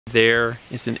There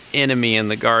is an enemy in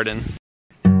the garden.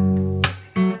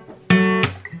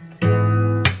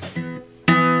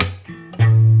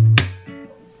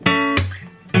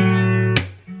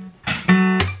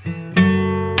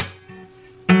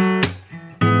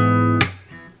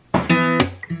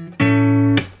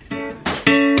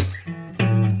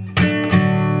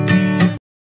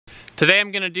 Today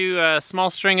I'm going to do a small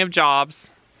string of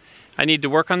jobs. I need to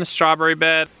work on the strawberry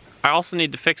bed. I also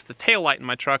need to fix the tail light in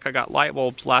my truck. I got light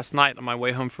bulbs last night on my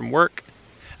way home from work.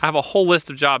 I have a whole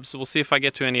list of jobs, so we'll see if I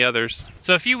get to any others.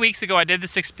 So a few weeks ago I did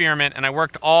this experiment and I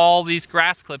worked all these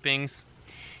grass clippings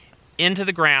into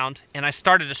the ground and I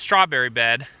started a strawberry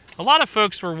bed. A lot of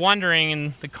folks were wondering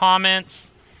in the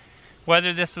comments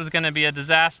whether this was going to be a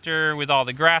disaster with all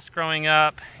the grass growing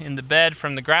up in the bed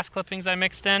from the grass clippings I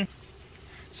mixed in.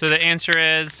 So the answer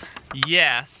is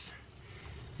yes.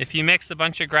 If you mix a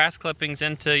bunch of grass clippings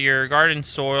into your garden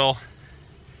soil,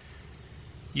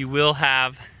 you will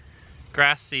have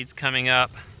grass seeds coming up.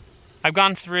 I've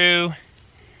gone through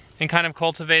and kind of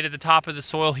cultivated the top of the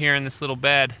soil here in this little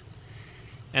bed,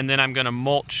 and then I'm gonna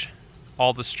mulch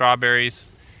all the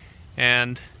strawberries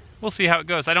and we'll see how it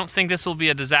goes. I don't think this will be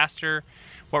a disaster.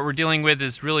 What we're dealing with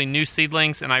is really new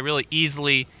seedlings, and I really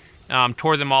easily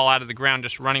tore them all out of the ground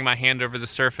just running my hand over the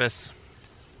surface.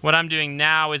 What I'm doing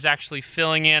now is actually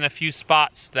filling in a few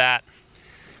spots that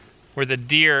where the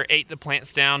deer ate the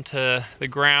plants down to the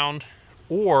ground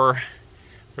or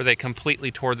where they completely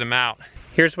tore them out.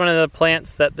 Here's one of the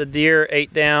plants that the deer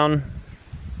ate down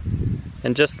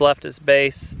and just left its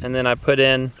base, and then I put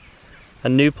in a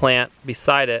new plant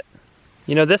beside it.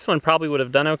 You know, this one probably would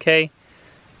have done okay.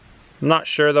 I'm not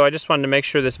sure though. I just wanted to make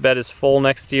sure this bed is full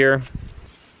next year.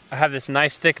 I have this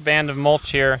nice thick band of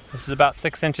mulch here. This is about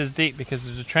 6 inches deep because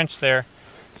there's a trench there.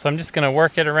 So I'm just gonna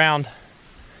work it around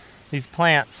these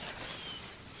plants.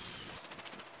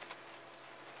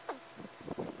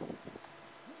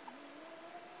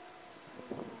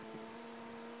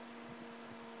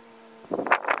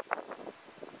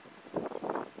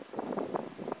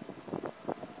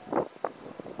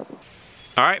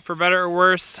 All right, for better or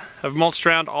worse, I've mulched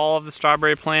around all of the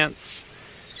strawberry plants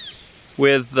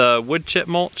with the wood chip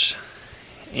mulch,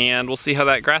 and we'll see how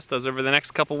that grass does over the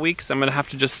next couple weeks. I'm gonna have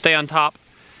to just stay on top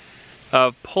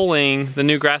of pulling the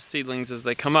new grass seedlings as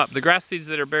they come up. The grass seeds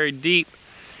that are buried deep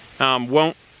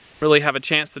won't really have a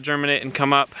chance to germinate and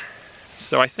come up.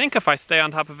 So I think if I stay on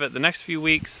top of it the next few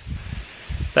weeks,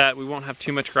 that we won't have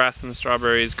too much grass in the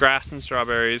strawberries. Grass in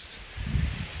strawberries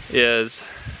is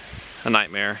a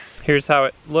nightmare. Here's how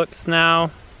it looks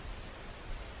now.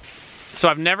 So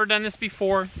I've never done this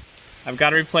before. I've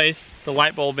got to replace the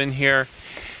light bulb in here.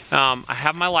 I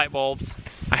have my light bulbs.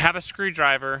 I have a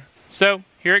screwdriver. So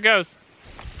here it goes.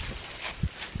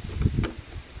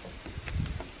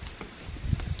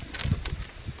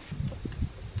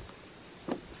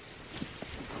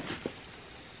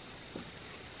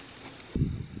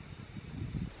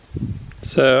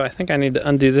 So I think I need to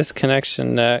undo this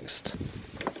connection next.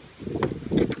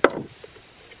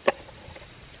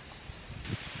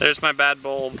 There's my bad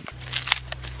bulb.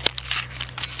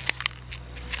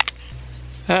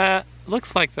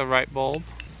 Looks like the right bulb.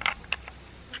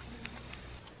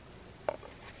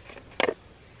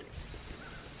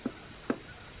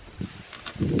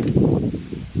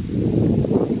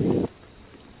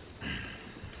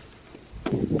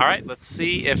 All right, let's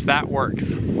see if that works.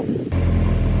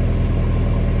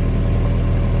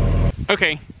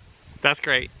 Okay, that's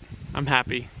great. I'm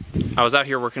happy. I was out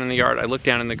here working in the yard. I looked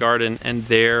down in the garden and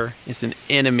there is an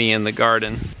enemy in the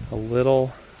garden. A little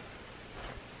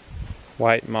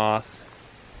white moth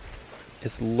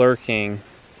is lurking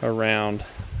around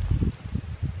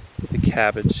the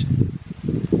cabbage.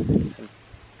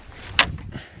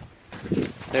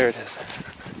 There it is.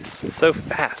 It's so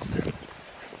fast.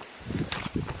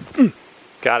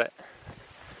 Got it.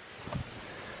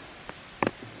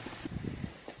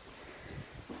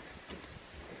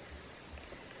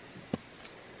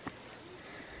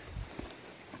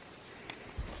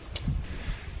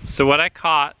 So what I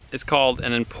caught is called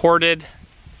an imported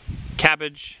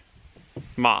cabbage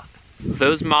moth.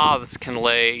 Those moths can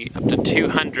lay up to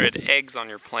 200 eggs on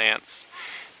your plants,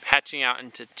 hatching out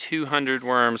into 200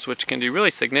 worms, which can do really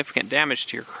significant damage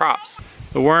to your crops.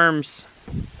 The worms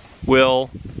will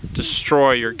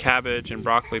destroy your cabbage and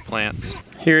broccoli plants.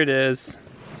 Here it is.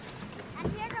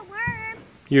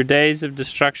 Your days of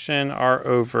destruction are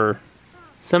over.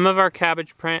 Some of our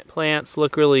cabbage plants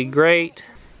look really great.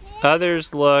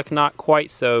 Others look not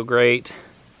quite so great.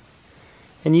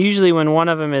 And usually when one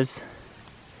of them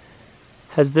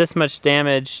has this much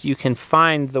damage, you can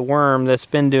find the worm that's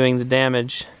been doing the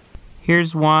damage.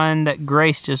 Here's one that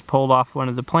Grace just pulled off one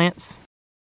of the plants.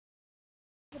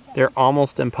 They're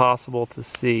almost impossible to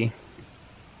see.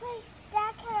 Wait,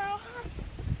 Dad, can I have...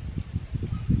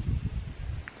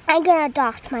 I'm gonna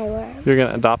adopt my worm. You're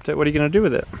gonna adopt it? What are you gonna do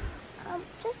with it?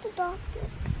 Just adopt it.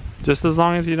 Just as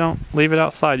long as you don't leave it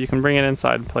outside, you can bring it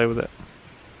inside and play with it.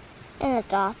 And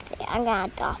adopt it. I'm gonna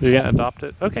adopt it. You're gonna adopt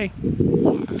it? Okay.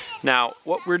 Now,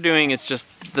 what we're doing is just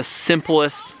the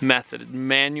simplest method,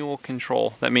 manual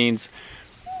control. That means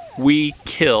we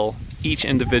kill each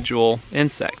individual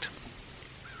insect.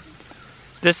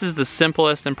 This is the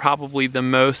simplest and probably the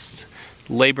most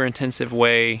labor-intensive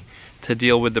way to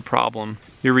deal with the problem.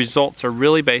 Your results are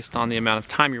really based on the amount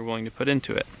of time you're willing to put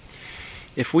into it.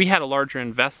 If we had a larger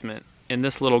investment in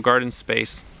this little garden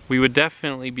space, we would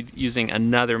definitely be using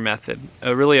another method.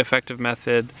 A really effective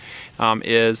method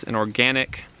is an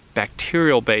organic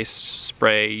bacterial-based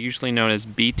spray, usually known as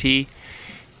BT,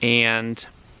 and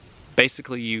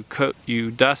basically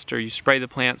you dust or you spray the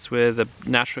plants with a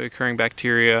naturally occurring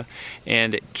bacteria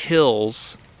and it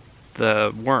kills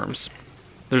the worms.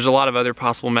 There's a lot of other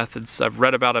possible methods I've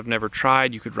read about, I've never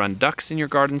tried. You could run ducks in your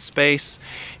garden space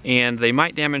and they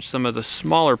might damage some of the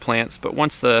smaller plants, but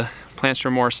once the plants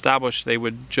are more established, they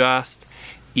would just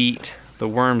eat the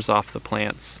worms off the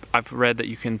plants. I've read that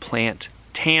you can plant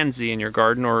tansy in your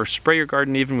garden or spray your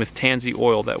garden even with tansy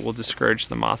oil that will discourage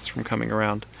the moths from coming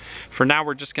around. For now,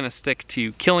 we're just gonna stick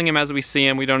to killing them as we see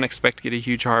them. We don't expect to get a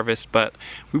huge harvest, but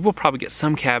we will probably get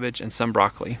some cabbage and some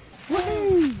broccoli.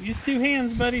 Woohoo! Use two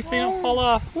hands, buddy, so you don't fall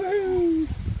off. Woohoo!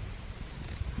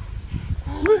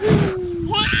 Woohoo!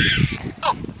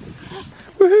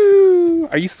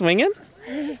 Woohoo! Are you swinging?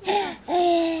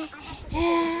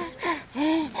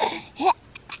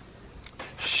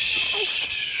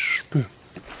 Shh. Boom.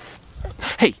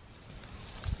 Hey!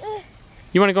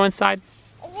 You wanna go inside?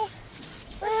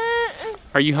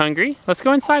 Are you hungry? Let's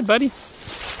go inside, buddy.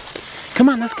 Come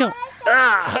on, let's go.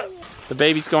 Ah! The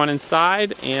baby's going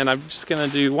inside, and I'm just gonna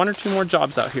do one or two more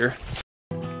jobs out here.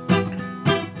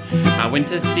 I went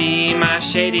to see my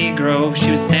Shady Grove. She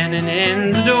was standing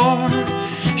in the door,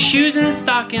 shoes and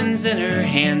stockings in her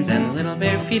hands and little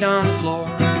bare feet on the floor.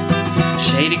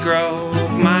 Shady Grove,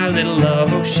 my little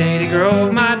love, oh Shady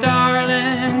Grove, my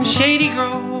darling. Shady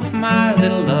Grove, my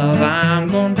little love, I'm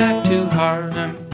going back to Harlem.